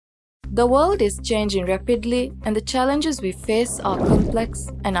The world is changing rapidly and the challenges we face are complex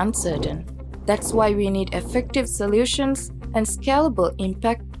and uncertain. That's why we need effective solutions and scalable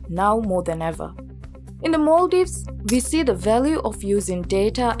impact now more than ever. In the Maldives, we see the value of using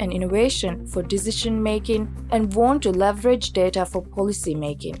data and innovation for decision making and want to leverage data for policy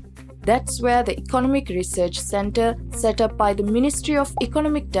making. That's where the Economic Research Center, set up by the Ministry of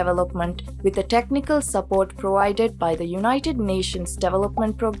Economic Development with the technical support provided by the United Nations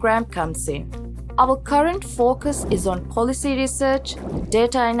Development Programme, comes in. Our current focus is on policy research,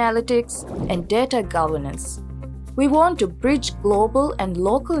 data analytics, and data governance. We want to bridge global and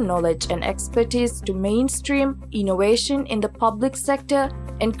local knowledge and expertise to mainstream innovation in the public sector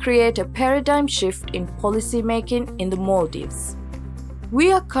and create a paradigm shift in policy making in the Maldives.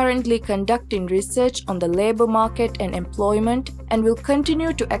 We are currently conducting research on the labor market and employment and will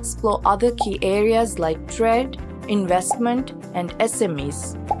continue to explore other key areas like trade, investment, and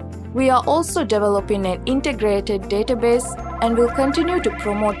SMEs. We are also developing an integrated database and will continue to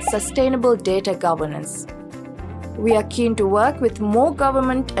promote sustainable data governance. We are keen to work with more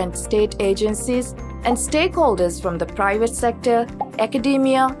government and state agencies and stakeholders from the private sector,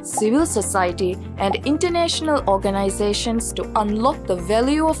 academia, civil society, and international organizations to unlock the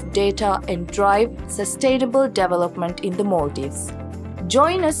value of data and drive sustainable development in the Maldives.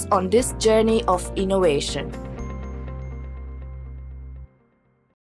 Join us on this journey of innovation.